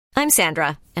I'm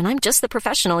Sandra, and I'm just the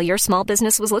professional your small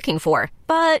business was looking for.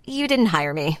 But you didn't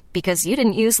hire me because you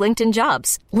didn't use LinkedIn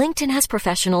Jobs. LinkedIn has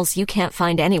professionals you can't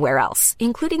find anywhere else,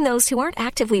 including those who aren't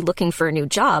actively looking for a new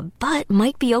job, but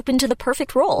might be open to the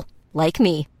perfect role, like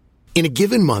me. In a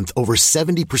given month, over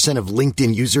 70% of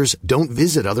LinkedIn users don't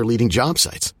visit other leading job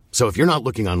sites. So if you're not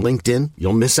looking on LinkedIn,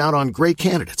 you'll miss out on great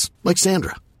candidates like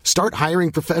Sandra. Start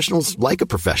hiring professionals like a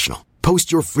professional.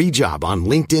 Post your free job on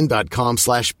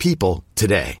linkedin.com/people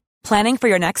today. Planning for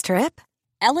your next trip?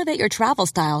 Elevate your travel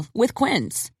style with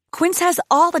Quince. Quince has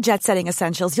all the jet-setting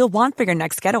essentials you'll want for your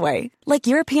next getaway, like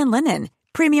European linen,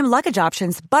 premium luggage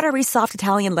options, buttery soft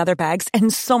Italian leather bags,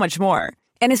 and so much more.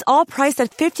 And is all priced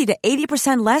at 50 to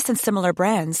 80% less than similar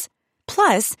brands.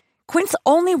 Plus, Quince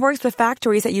only works with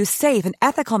factories that use safe and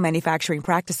ethical manufacturing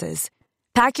practices.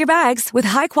 Pack your bags with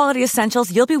high-quality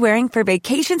essentials you'll be wearing for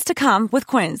vacations to come with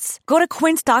Quince. Go to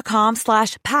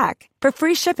quince.com/pack for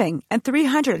free shipping and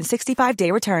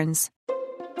 365-day returns.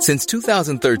 Since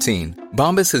 2013,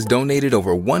 Bombas has donated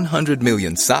over 100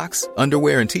 million socks,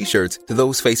 underwear, and T-shirts to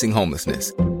those facing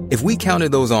homelessness. If we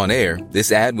counted those on air,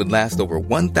 this ad would last over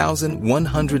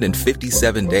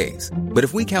 1,157 days. But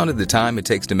if we counted the time it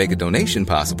takes to make a donation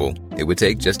possible, it would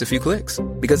take just a few clicks.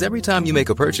 Because every time you make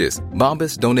a purchase,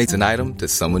 Bombas donates an item to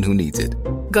someone who needs it.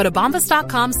 Go to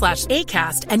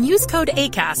bombas.com/ACAST and use code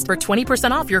ACAST for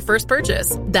 20% off your first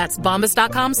purchase. That's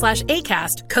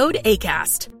bombas.com/ACAST, code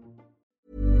ACAST.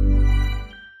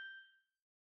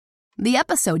 The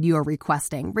episode you are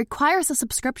requesting requires a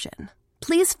subscription.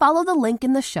 Please follow the link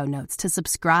in the show notes to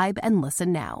subscribe and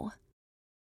listen now.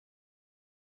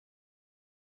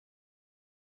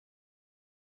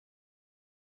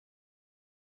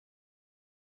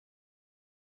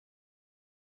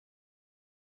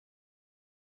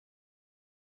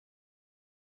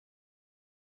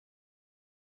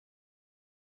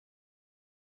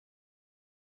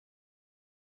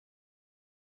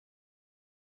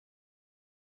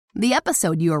 The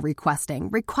episode you are requesting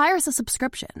requires a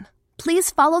subscription.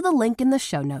 Please follow the link in the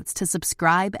show notes to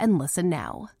subscribe and listen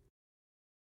now.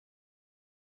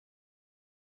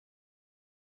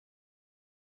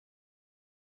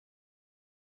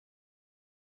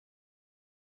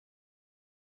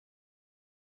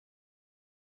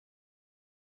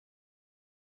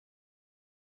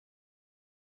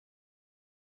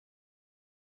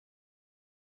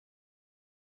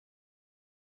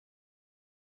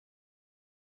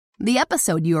 The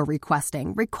episode you are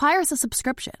requesting requires a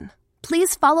subscription.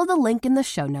 Please follow the link in the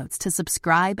show notes to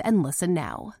subscribe and listen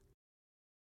now.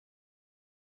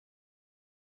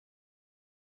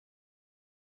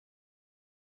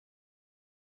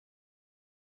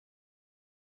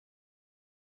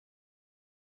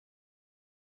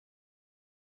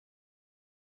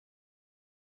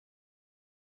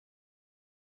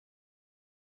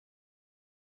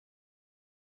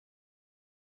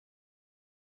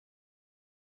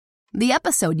 The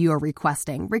episode you are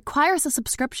requesting requires a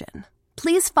subscription.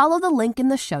 Please follow the link in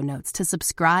the show notes to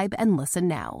subscribe and listen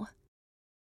now.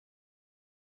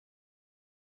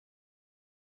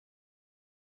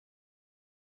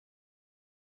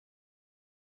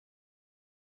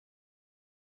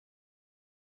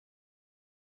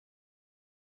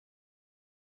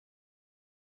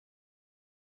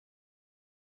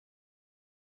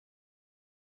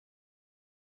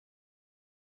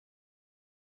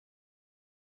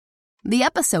 The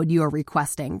episode you are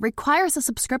requesting requires a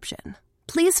subscription.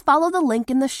 Please follow the link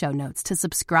in the show notes to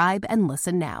subscribe and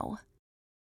listen now.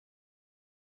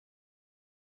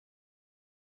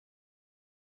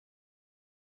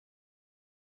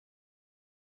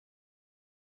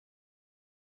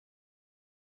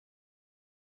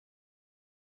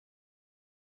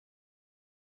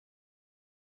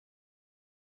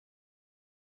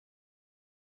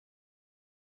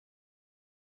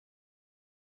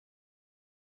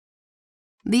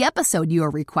 The episode you are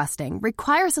requesting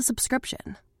requires a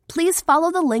subscription. Please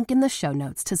follow the link in the show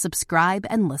notes to subscribe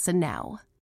and listen now.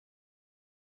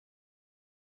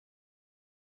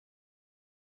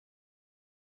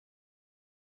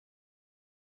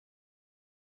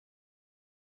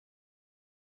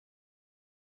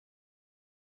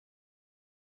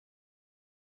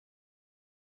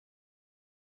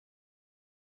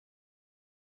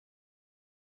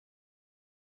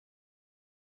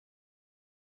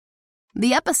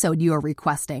 The episode you are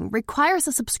requesting requires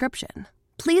a subscription.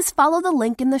 Please follow the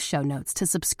link in the show notes to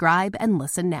subscribe and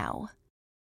listen now.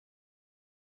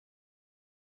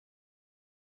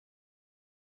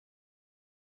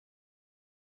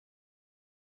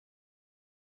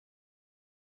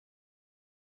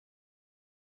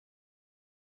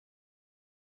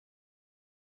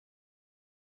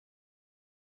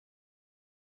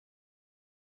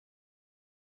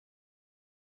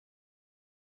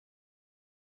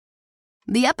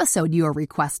 The episode you are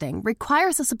requesting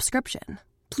requires a subscription.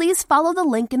 Please follow the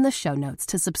link in the show notes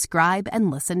to subscribe and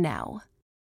listen now.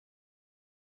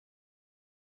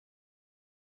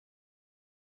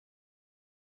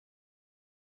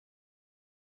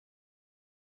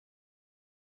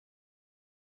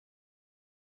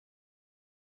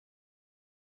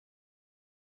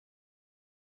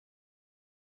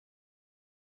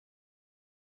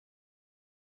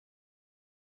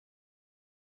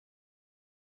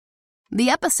 The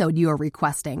episode you are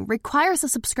requesting requires a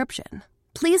subscription.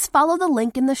 Please follow the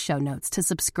link in the show notes to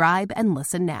subscribe and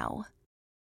listen now.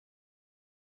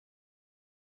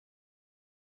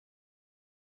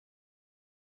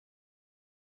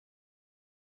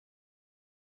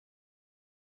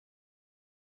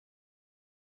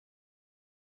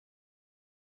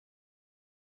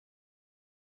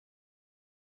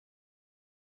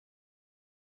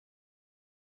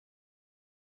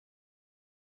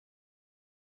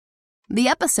 The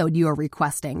episode you are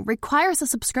requesting requires a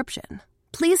subscription.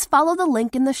 Please follow the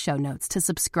link in the show notes to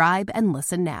subscribe and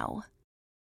listen now.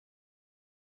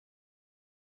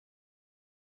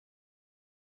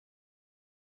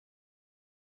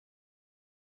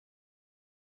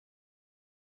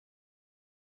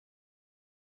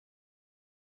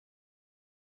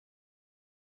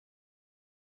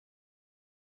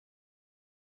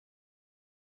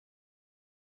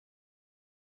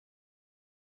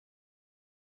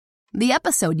 The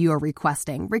episode you are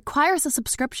requesting requires a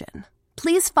subscription.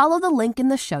 Please follow the link in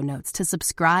the show notes to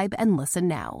subscribe and listen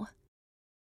now.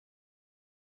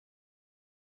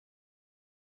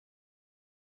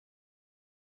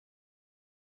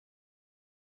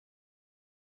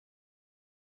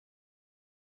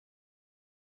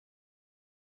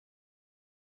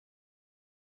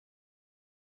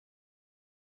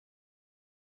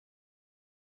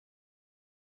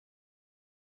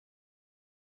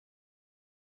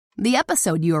 The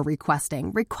episode you are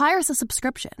requesting requires a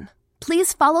subscription.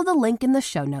 Please follow the link in the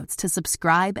show notes to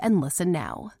subscribe and listen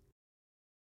now.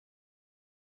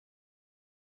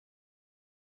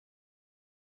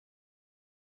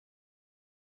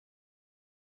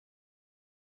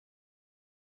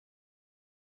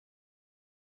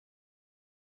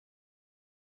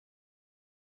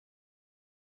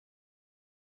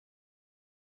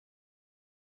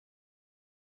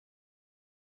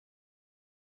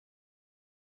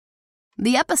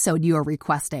 The episode you are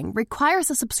requesting requires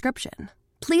a subscription.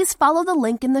 Please follow the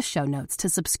link in the show notes to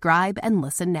subscribe and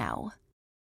listen now.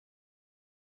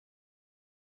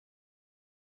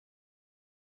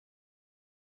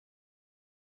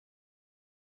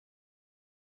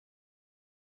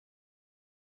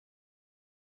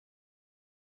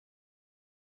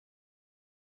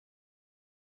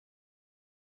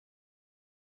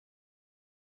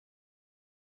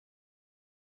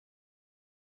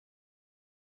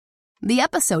 The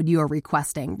episode you are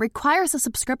requesting requires a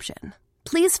subscription.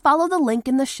 Please follow the link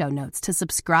in the show notes to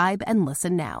subscribe and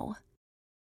listen now.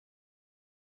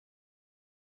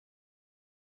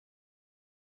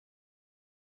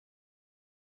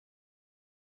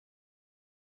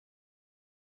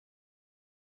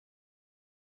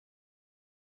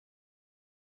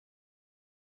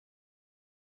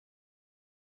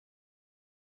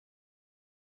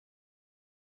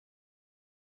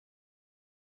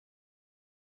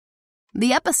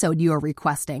 The episode you are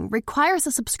requesting requires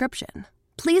a subscription.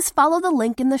 Please follow the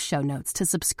link in the show notes to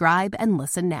subscribe and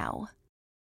listen now.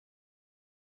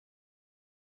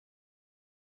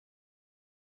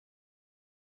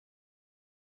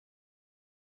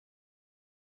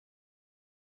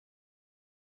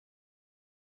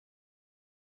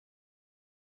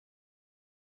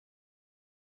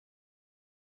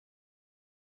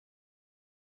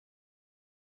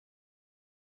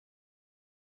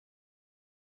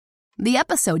 The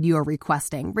episode you are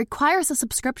requesting requires a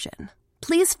subscription.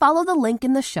 Please follow the link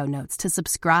in the show notes to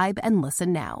subscribe and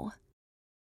listen now.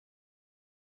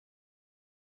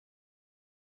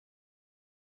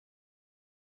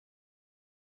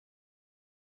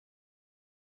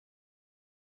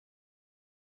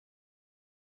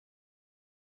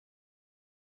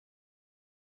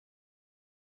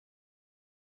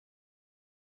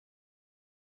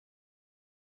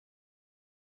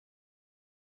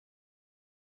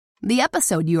 The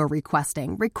episode you are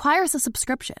requesting requires a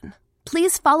subscription.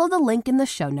 Please follow the link in the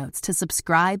show notes to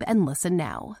subscribe and listen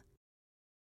now.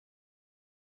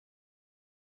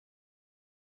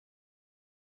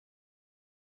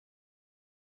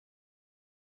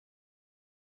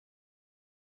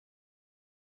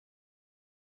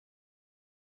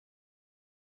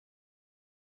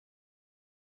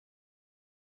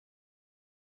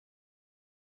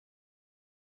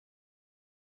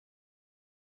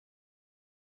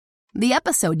 The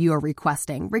episode you are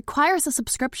requesting requires a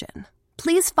subscription.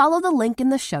 Please follow the link in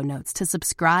the show notes to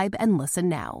subscribe and listen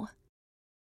now.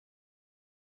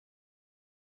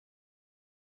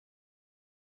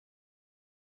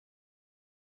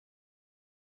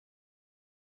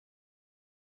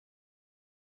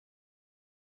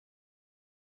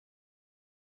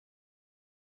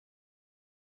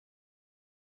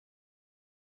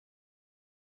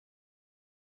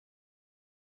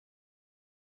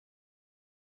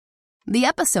 The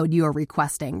episode you are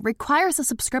requesting requires a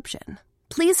subscription.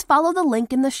 Please follow the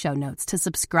link in the show notes to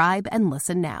subscribe and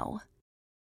listen now.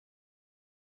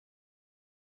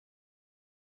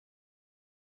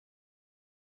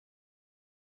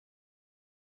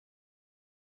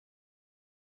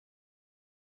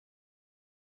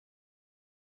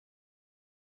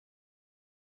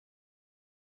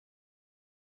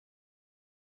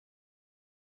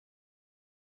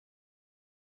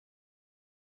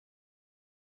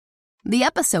 The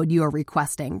episode you are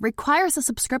requesting requires a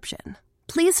subscription.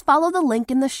 Please follow the link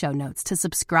in the show notes to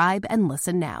subscribe and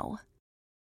listen now.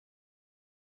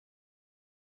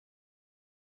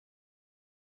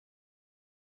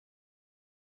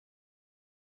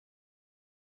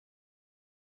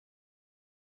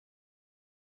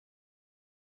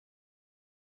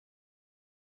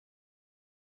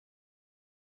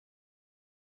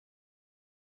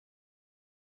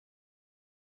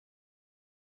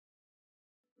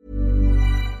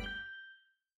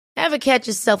 Ever catch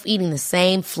yourself eating the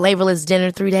same flavorless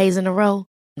dinner 3 days in a row?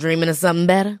 Dreaming of something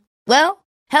better? Well,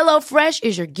 HelloFresh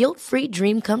is your guilt-free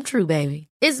dream come true, baby.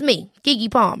 It's me, Keke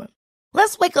Palmer.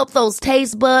 Let's wake up those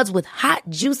taste buds with hot,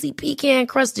 juicy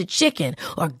pecan-crusted chicken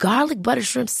or garlic butter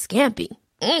shrimp scampi.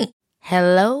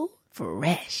 Hello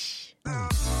Fresh.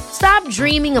 Stop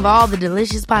dreaming of all the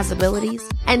delicious possibilities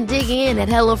and dig in at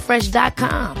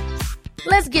HelloFresh.com.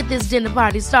 Let's get this dinner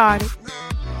party started.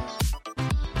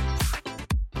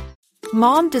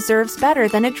 Mom deserves better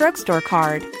than a drugstore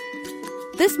card.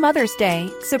 This Mother's Day,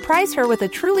 surprise her with a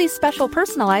truly special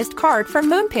personalized card from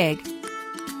Moonpig.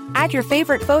 Add your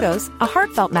favorite photos, a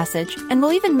heartfelt message, and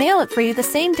we'll even mail it for you the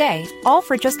same day, all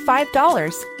for just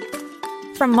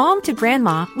 $5. From mom to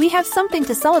grandma, we have something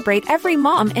to celebrate every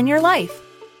mom in your life.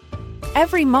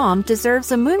 Every mom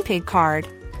deserves a Moonpig card.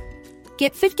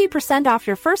 Get 50% off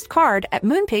your first card at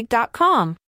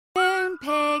Moonpig.com.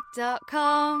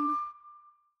 Moonpig.com.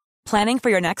 Planning for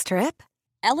your next trip?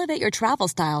 Elevate your travel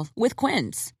style with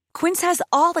Quince. Quince has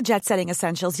all the jet-setting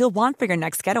essentials you'll want for your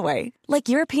next getaway, like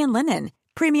European linen,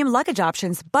 premium luggage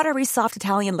options, buttery soft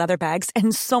Italian leather bags,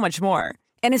 and so much more.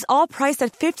 And is all priced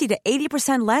at 50 to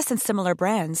 80% less than similar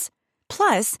brands.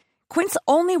 Plus, Quince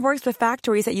only works with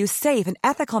factories that use safe and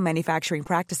ethical manufacturing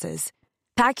practices.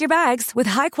 Pack your bags with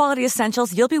high-quality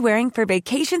essentials you'll be wearing for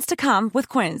vacations to come with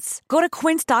Quince. Go to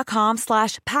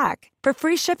quince.com/pack for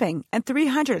free shipping and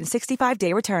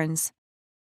 365-day returns.